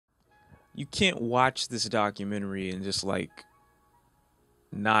you can't watch this documentary and just like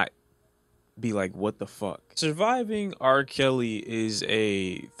not be like, what the fuck? Surviving R. Kelly is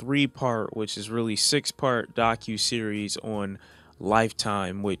a 3-part, which is really 6-part docu-series on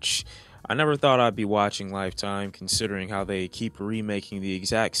Lifetime, which I never thought I'd be watching Lifetime, considering how they keep remaking the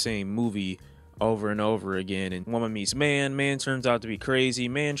exact same movie over and over again. And woman meets man, man turns out to be crazy,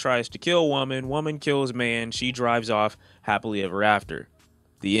 man tries to kill woman, woman kills man, she drives off happily ever after.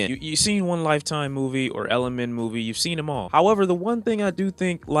 The end. You've seen one Lifetime movie or Element movie, you've seen them all. However, the one thing I do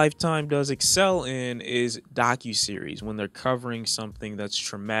think Lifetime does excel in is docuseries, when they're covering something that's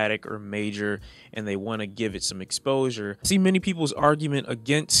traumatic or major and they want to give it some exposure. I see many people's argument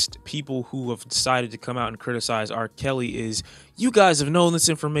against people who have decided to come out and criticize R. Kelly is, you guys have known this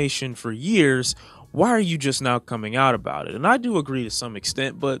information for years, why are you just now coming out about it? And I do agree to some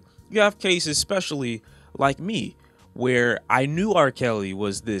extent, but you have cases, especially like me, where I knew R. Kelly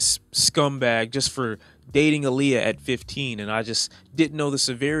was this scumbag just for dating Aaliyah at 15, and I just didn't know the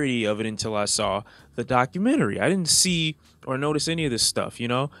severity of it until I saw the documentary. I didn't see or notice any of this stuff, you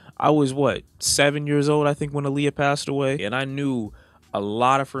know? I was, 7 years old, I think, when Aaliyah passed away, and I knew a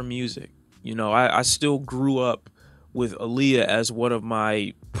lot of her music. You know, I still grew up with Aaliyah as one of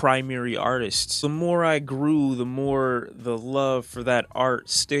my primary artists. The more I grew, the more the love for that art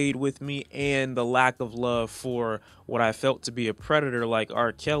stayed with me, and the lack of love for what I felt to be a predator like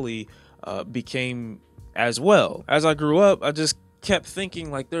R. Kelly became as well. As I grew up, I just kept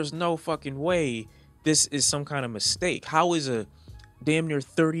thinking, like, there's no fucking way this is some kind of mistake. How is a damn near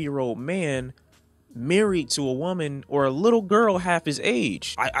 30-year-old man married to a woman or a little girl half his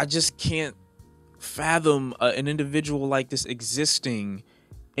age? I just can't fathom an individual like this existing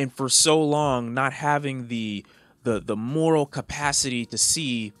and for so long not having the moral capacity to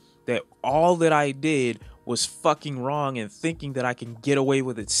see that all that I did was fucking wrong and thinking that I can get away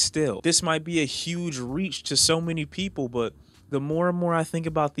with it still. This might be a huge reach to so many people, but the more and more I think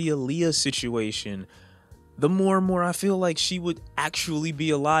about the Aaliyah situation, the more and more I feel like she would actually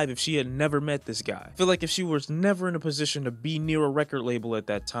be alive if she had never met this guy. I feel like if she was never in a position to be near a record label at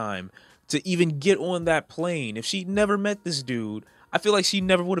that time, to even get on that plane, if she'd never met this dude, I feel like she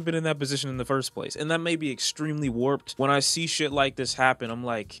never would have been in that position in the first place. And that may be extremely warped. When I see shit like this happen, I'm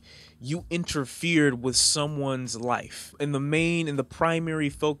like, you interfered with someone's life. And the primary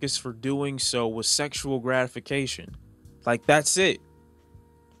focus for doing so was sexual gratification. Like, that's it.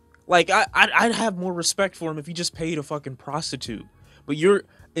 Like, I'd have more respect for him if he just paid a fucking prostitute. But you're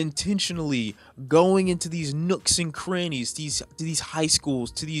intentionally going into these nooks and crannies, to these high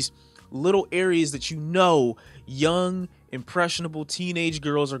schools, to these little areas that you know young, impressionable teenage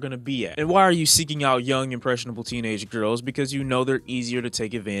girls are going to be at. And why are you seeking out young, impressionable teenage girls? Because you know they're easier to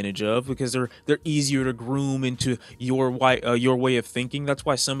take advantage of, because they're easier to groom into your way of thinking. That's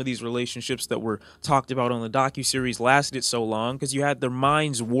why some of these relationships that were talked about on the docuseries lasted so long, because you had their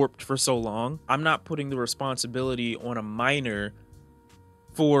minds warped for so long. I'm not putting the responsibility on a minor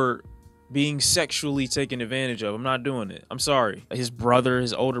for being sexually taken advantage of. I'm not doing it. I'm sorry. His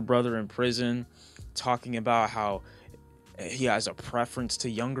older brother in prison, talking about how he has a preference to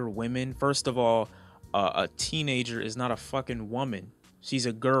younger women. First of all, a teenager is not a fucking woman. She's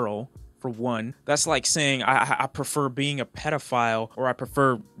a girl, for one. That's like saying I prefer being a pedophile, or I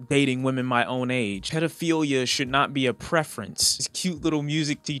prefer dating women my own age. Pedophilia should not be a preference. This cute little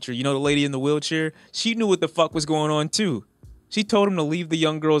music teacher, you know, the lady in the wheelchair, she knew what the fuck was going on too. She told him to leave the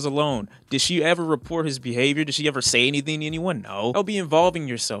young girls alone. Did she ever report his behavior? Did she ever say anything to anyone? No. That'll be involving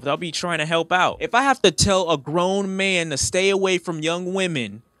yourself. That'll be trying to help out. If I have to tell a grown man to stay away from young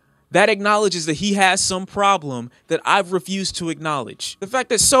women, that acknowledges that he has some problem that I've refused to acknowledge. The fact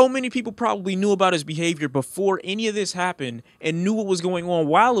that so many people probably knew about his behavior before any of this happened and knew what was going on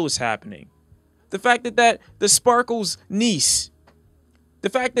while it was happening. The fact that the Sparkle's niece, the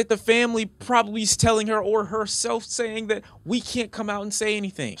fact that the family probably is telling her, or herself saying, that we can't come out and say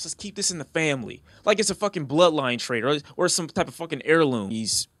anything. Let's keep this in the family. Like it's a fucking bloodline trait, or some type of fucking heirloom.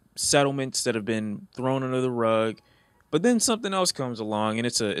 These settlements that have been thrown under the rug. But then something else comes along, and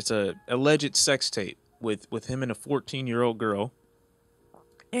it's a alleged sex tape with him and a 14-year-old girl.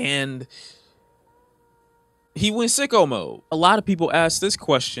 And he went sicko mode. A lot of people ask this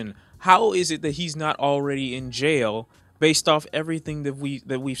question: how is it that he's not already in jail, based off everything that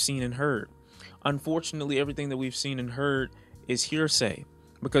we've seen and heard? Unfortunately, everything that we've seen and heard is hearsay,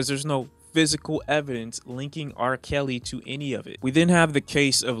 because there's no physical evidence linking R. Kelly to any of it. We then have the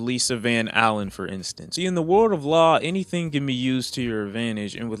case of Lisa Van Allen, for instance. See, in the world of law, anything can be used to your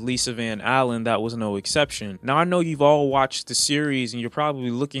advantage, and with Lisa Van Allen, that was no exception. Now, I know you've all watched the series, and you're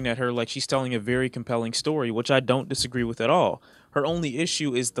probably looking at her like she's telling a very compelling story, which I don't disagree with at all. Her only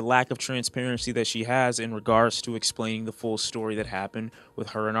issue is the lack of transparency that she has in regards to explaining the full story that happened with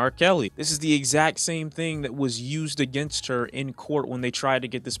her and R. Kelly. This is the exact same thing that was used against her in court when they tried to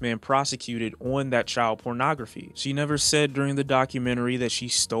get this man prosecuted on that child pornography. She never said during the documentary that she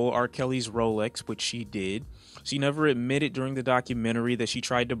stole R. Kelly's Rolex, which she did. She never admitted during the documentary that she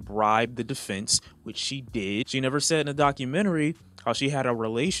tried to bribe the defense, which she did. She never said in the documentary how she had a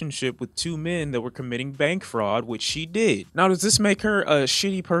relationship with two men that were committing bank fraud, which she did. Now, does this make her a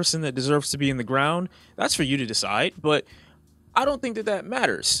shitty person that deserves to be in the ground? That's for you to decide, but I don't think that that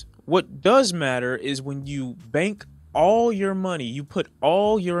matters. What does matter is when you bank all your money, you put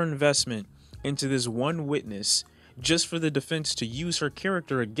all your investment into this one witness just for the defense to use her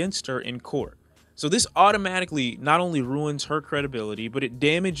character against her in court. So this automatically not only ruins her credibility, but it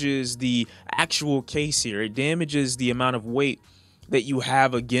damages the actual case here. It damages the amount of weight that you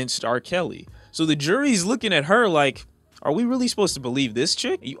have against R. Kelly. So the jury's looking at her like, are we really supposed to believe this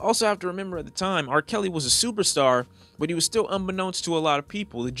chick? You also have to remember at the time, R. Kelly was a superstar, but he was still unbeknownst to a lot of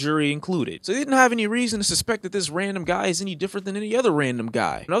people, the jury included. So they didn't have any reason to suspect that this random guy is any different than any other random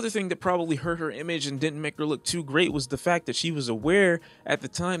guy. Another thing that probably hurt her image and didn't make her look too great was the fact that she was aware at the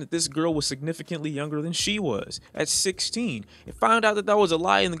time that this girl was significantly younger than she was, at 16. If found out that that was a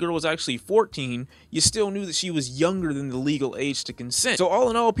lie and the girl was actually 14, you still knew that she was younger than the legal age to consent. So all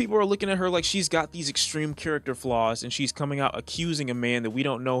in all, people are looking at her like she's got these extreme character flaws and she's coming out accusing a man that we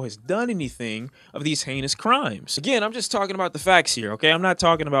don't know has done anything of these heinous crimes. Again, I'm just talking about the facts here, okay? I'm not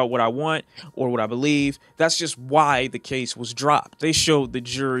talking about what I want or what I believe. That's just why the case was dropped. They showed the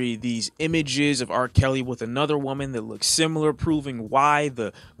jury these images of R. Kelly with another woman that looked similar, proving why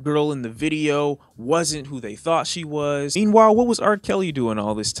the girl in the video wasn't who they thought she was. Meanwhile, what was R. Kelly doing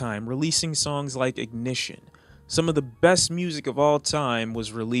all this time? Releasing songs like Ignition. Some of the best music of all time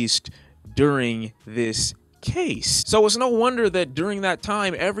was released during this case. So it's no wonder that during that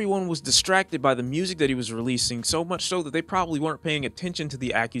time everyone was distracted by the music that he was releasing, so much so that they probably weren't paying attention to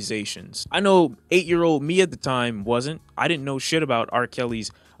the accusations. I know 8-year-old me at the time wasn't. I didn't know shit about R. Kelly's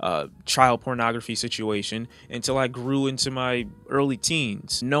child pornography situation until I grew into my early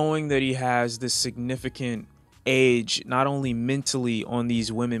teens, knowing that he has this significant edge, not only mentally on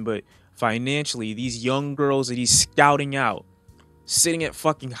these women, but financially. These young girls that he's scouting out, sitting at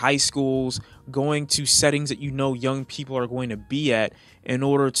fucking high schools, going to settings that you know young people are going to be at in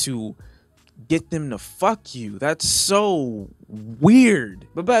order to get them to fuck you. That's so weird.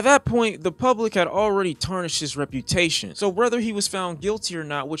 But by that point, the public had already tarnished his reputation. So whether he was found guilty or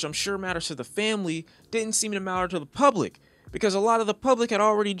not, which I'm sure matters to the family, didn't seem to matter to the public, because a lot of the public had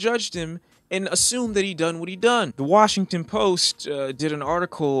already judged him and assumed that he done what he done. The Washington Post did an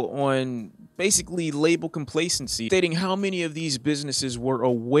article on basically label complacency, stating how many of these businesses were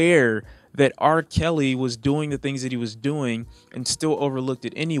aware that R. Kelly was doing the things that he was doing and still overlooked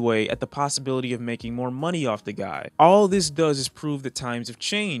it anyway at the possibility of making more money off the guy. All this does is prove that times have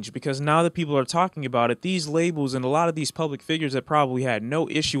changed, because now that people are talking about it, these labels and a lot of these public figures that probably had no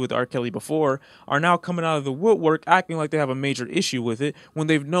issue with R. Kelly before are now coming out of the woodwork acting like they have a major issue with it when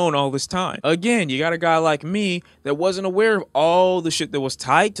they've known all this time. Again, you got a guy like me that wasn't aware of all the shit that was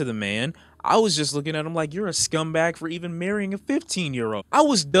tied to the man. I was just looking at him like, you're a scumbag for even marrying a 15-year-old. I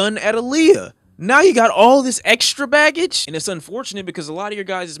was done at Aaliyah. Now you got all this extra baggage? And it's unfortunate because a lot of your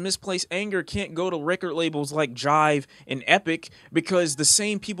guys' misplaced anger can't go to record labels like Jive and Epic, because the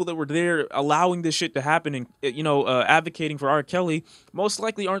same people that were there allowing this shit to happen and, advocating for R. Kelly most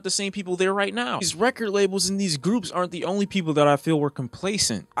likely aren't the same people there right now. These record labels and these groups aren't the only people that I feel were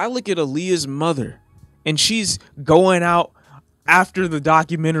complacent. I look at Aaliyah's mother, and she's going out after the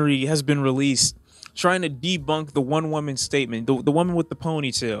documentary has been released, trying to debunk the one woman statement, the woman with the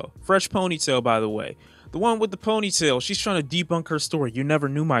ponytail, fresh ponytail, by the way, the one with the ponytail. She's trying to debunk her story. You never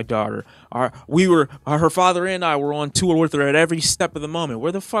knew my daughter. Her father and I were on tour with her at every step of the moment.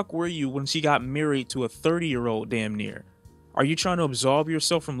 Where the fuck were you when she got married to a 30-year-old damn near? Are you trying to absolve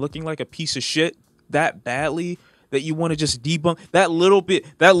yourself from looking like a piece of shit that badly that you want to just debunk that little bit,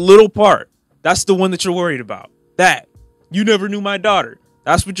 that little part? That's the one that you're worried about. That. You never knew my daughter.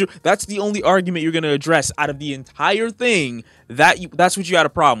 That's the only argument you're going to address out of the entire thing. That's what you had a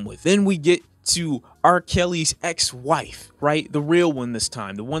problem with. Then we get to R. Kelly's ex-wife, right? The real one this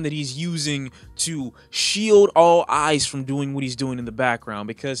time. The one that he's using to shield all eyes from doing what he's doing in the background,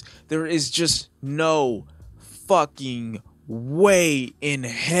 because there is just no fucking way in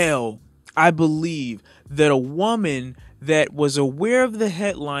hell I believe that a woman that was aware of the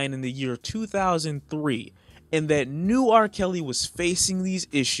headline in the year 2003 and that knew R. Kelly was facing these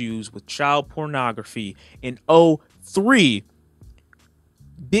issues with child pornography in 2003,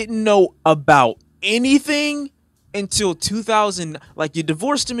 didn't know about anything until 2000. Like, you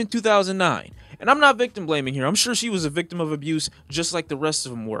divorced him in 2009. And I'm not victim blaming here. I'm sure she was a victim of abuse just like the rest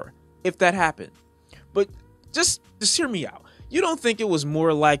of them were, if that happened. But just hear me out. You don't think it was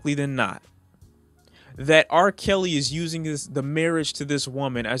more likely than not that R. Kelly is using the marriage to this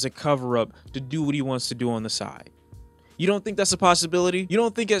woman as a cover-up to do what he wants to do on the side? You don't think that's a possibility? You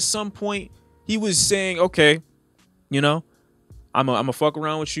don't think at some point he was saying, okay, you know, I'm a fuck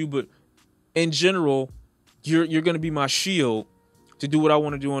around with you, but in general, you're gonna be my shield to do what I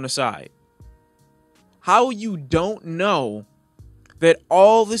want to do on the side? How you don't know that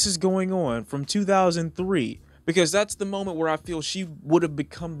all this is going on from 2003? Because that's the moment where I feel she would have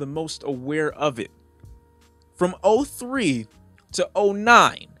become the most aware of it. From 03 to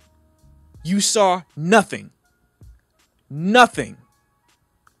 09, you saw nothing. Nothing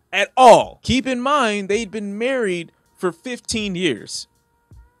at all. Keep in mind, they'd been married for 15 years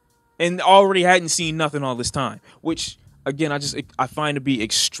and already hadn't seen nothing all this time, which, again, I find to be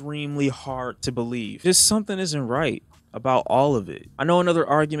extremely hard to believe. Just something isn't right about all of it. I know another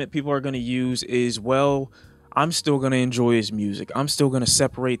argument people are going to use is, well, I'm still going to enjoy his music. I'm still going to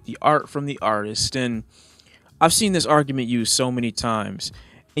separate the art from the artist. And I've seen this argument used so many times.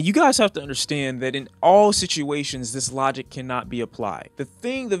 And you guys have to understand that in all situations, this logic cannot be applied. The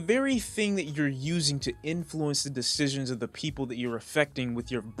very thing that you're using to influence the decisions of the people that you're affecting with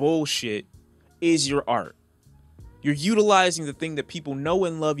your bullshit is your art. You're utilizing the thing that people know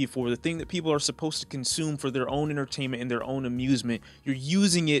and love you for, the thing that people are supposed to consume for their own entertainment and their own amusement. You're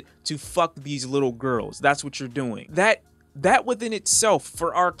using it to fuck these little girls. That's what you're doing. That within itself,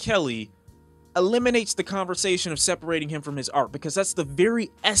 for R. Kelly, eliminates the conversation of separating him from his art, because that's the very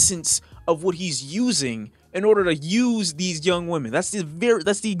essence of what he's using in order to use these young women. That's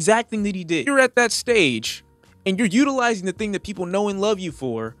the exact thing that he did. You're at that stage and you're utilizing the thing that people know and love you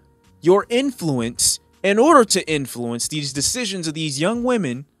for, your influence, in order to influence these decisions of these young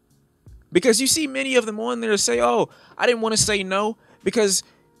women, because you see many of them on there say, oh, I didn't want to say no, because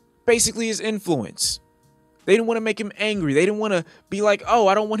basically his influence. They didn't want to make him angry. They didn't want to be like, oh,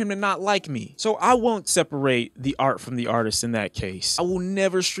 I don't want him to not like me. So I won't separate the art from the artist in that case. I will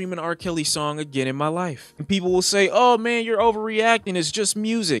never stream an R. Kelly song again in my life. And people will say, oh man, you're overreacting. It's just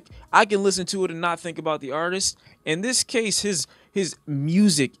music. I can listen to it and not think about the artist. In this case, his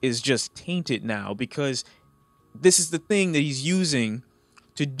music is just tainted now, because this is the thing that he's using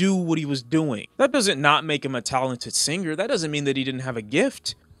to do what he was doing. That doesn't not make him a talented singer. That doesn't mean that he didn't have a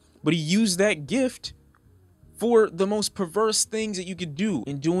gift, but he used that gift for the most perverse things that you could do,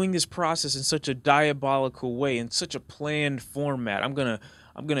 in doing this process in such a diabolical way, in such a planned format. I'm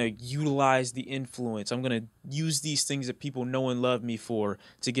gonna utilize the influence. I'm gonna use these things that people know and love me for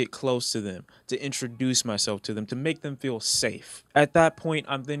to get close to them, to introduce myself to them, to make them feel safe. At that point,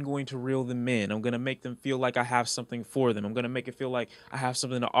 I'm then going to reel them in. I'm gonna make them feel like I have something for them. I'm gonna make it feel like I have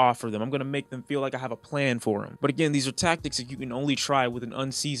something to offer them. I'm gonna make them feel like I have a plan for them. But again, these are tactics that you can only try with an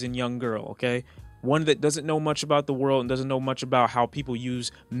unseasoned young girl, okay? One that doesn't know much about the world and doesn't know much about how people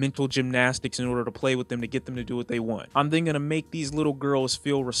use mental gymnastics in order to play with them to get them to do what they want. I'm then going to make these little girls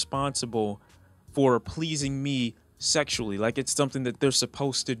feel responsible for pleasing me sexually, like it's something that they're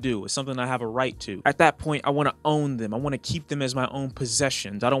supposed to do. It's something I have a right to. At that point, I want to own them. I want to keep them as my own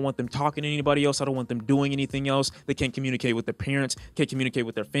possessions. I don't want them talking to anybody else. I don't want them doing anything else. They can't communicate with their parents, can't communicate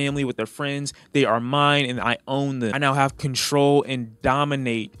with their family, with their friends. They are mine and I own them. I now have control and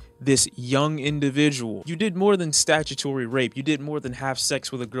dominate this young individual. You did more than statutory rape. You did more than have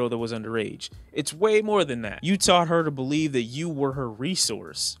sex with a girl that was underage. It's way more than that. You taught her to believe that you were her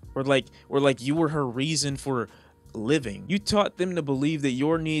resource, or like you were her reason for living. You taught them to believe that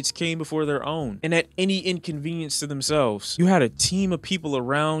your needs came before their own, and at any inconvenience to themselves. You had a team of people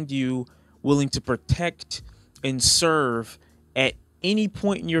around you willing to protect and serve at any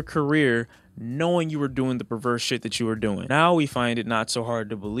point in your career, knowing you were doing the perverse shit that you were doing. Now we find it not so hard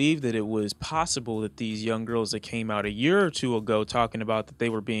to believe that it was possible that these young girls that came out a year or two ago talking about that they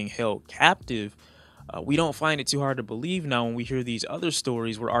were being held captive, we don't find it too hard to believe now when we hear these other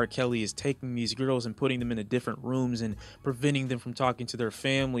stories where R. Kelly is taking these girls and putting them into different rooms and preventing them from talking to their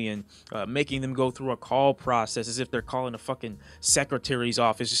family and making them go through a call process as if they're calling a fucking secretary's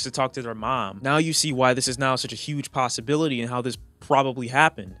office just to talk to their mom. Now you see why this is now such a huge possibility and how this probably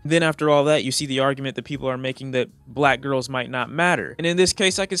happened. Then after all that, you see the argument that people are making that black girls might not matter. And in this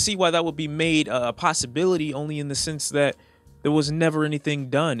case, I can see why that would be made a possibility, only in the sense that there was never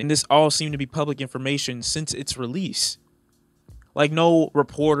anything done. And this all seemed to be public information since its release. Like no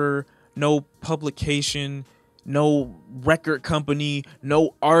reporter, no publication, no record company,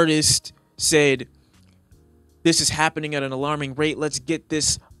 no artist said, this is happening at an alarming rate. Let's get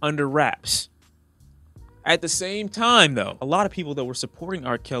this under wraps. At the same time, though, a lot of people that were supporting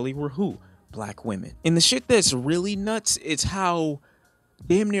R. Kelly were who? Black women. And the shit that's really nuts, it's how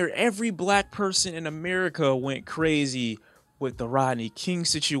damn near every black person in America went crazy with the Rodney King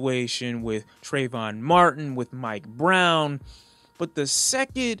situation, with Trayvon Martin, with Mike Brown. But the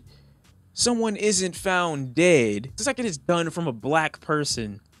second someone isn't found dead, the second it's done from a black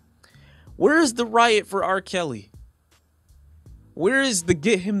person, where is the riot for R. Kelly? Where is the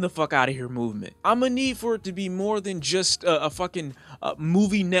get him the fuck out of here movement? I'm gonna need for it to be more than just a fucking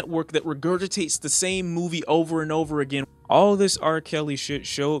movie network that regurgitates the same movie over and over again. All this R. Kelly shit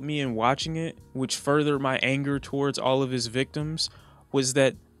showed me in watching it, which furthered my anger towards all of his victims, was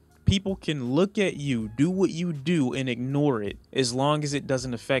that people can look at you, do what you do, and ignore it as long as it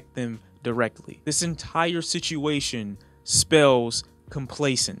doesn't affect them directly. This entire situation spells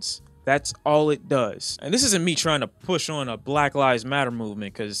complacence. That's all it does. And this isn't me trying to push on a Black Lives Matter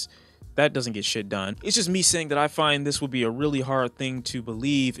movement, because that doesn't get shit done. It's just me saying that I find this would be a really hard thing to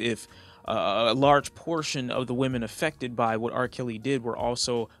believe if a large portion of the women affected by what R. Kelly did were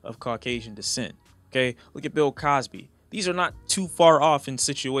also of Caucasian descent. Okay, look at Bill Cosby. These are not too far off in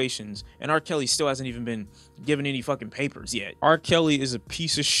situations, and R. Kelly still hasn't even been given any fucking papers yet. R. Kelly is a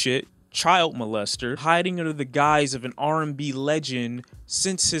piece of shit child molester hiding under the guise of an R&B legend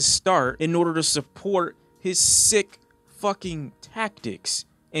since his start in order to support his sick fucking tactics,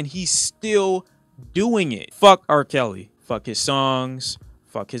 and he's still doing it. Fuck R. Kelly. Fuck his songs.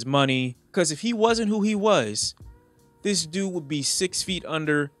 Fuck his money. Because if he wasn't who he was, this dude would be 6 feet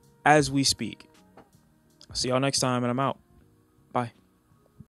under as we speak. I'll see y'all next time, and I'm out.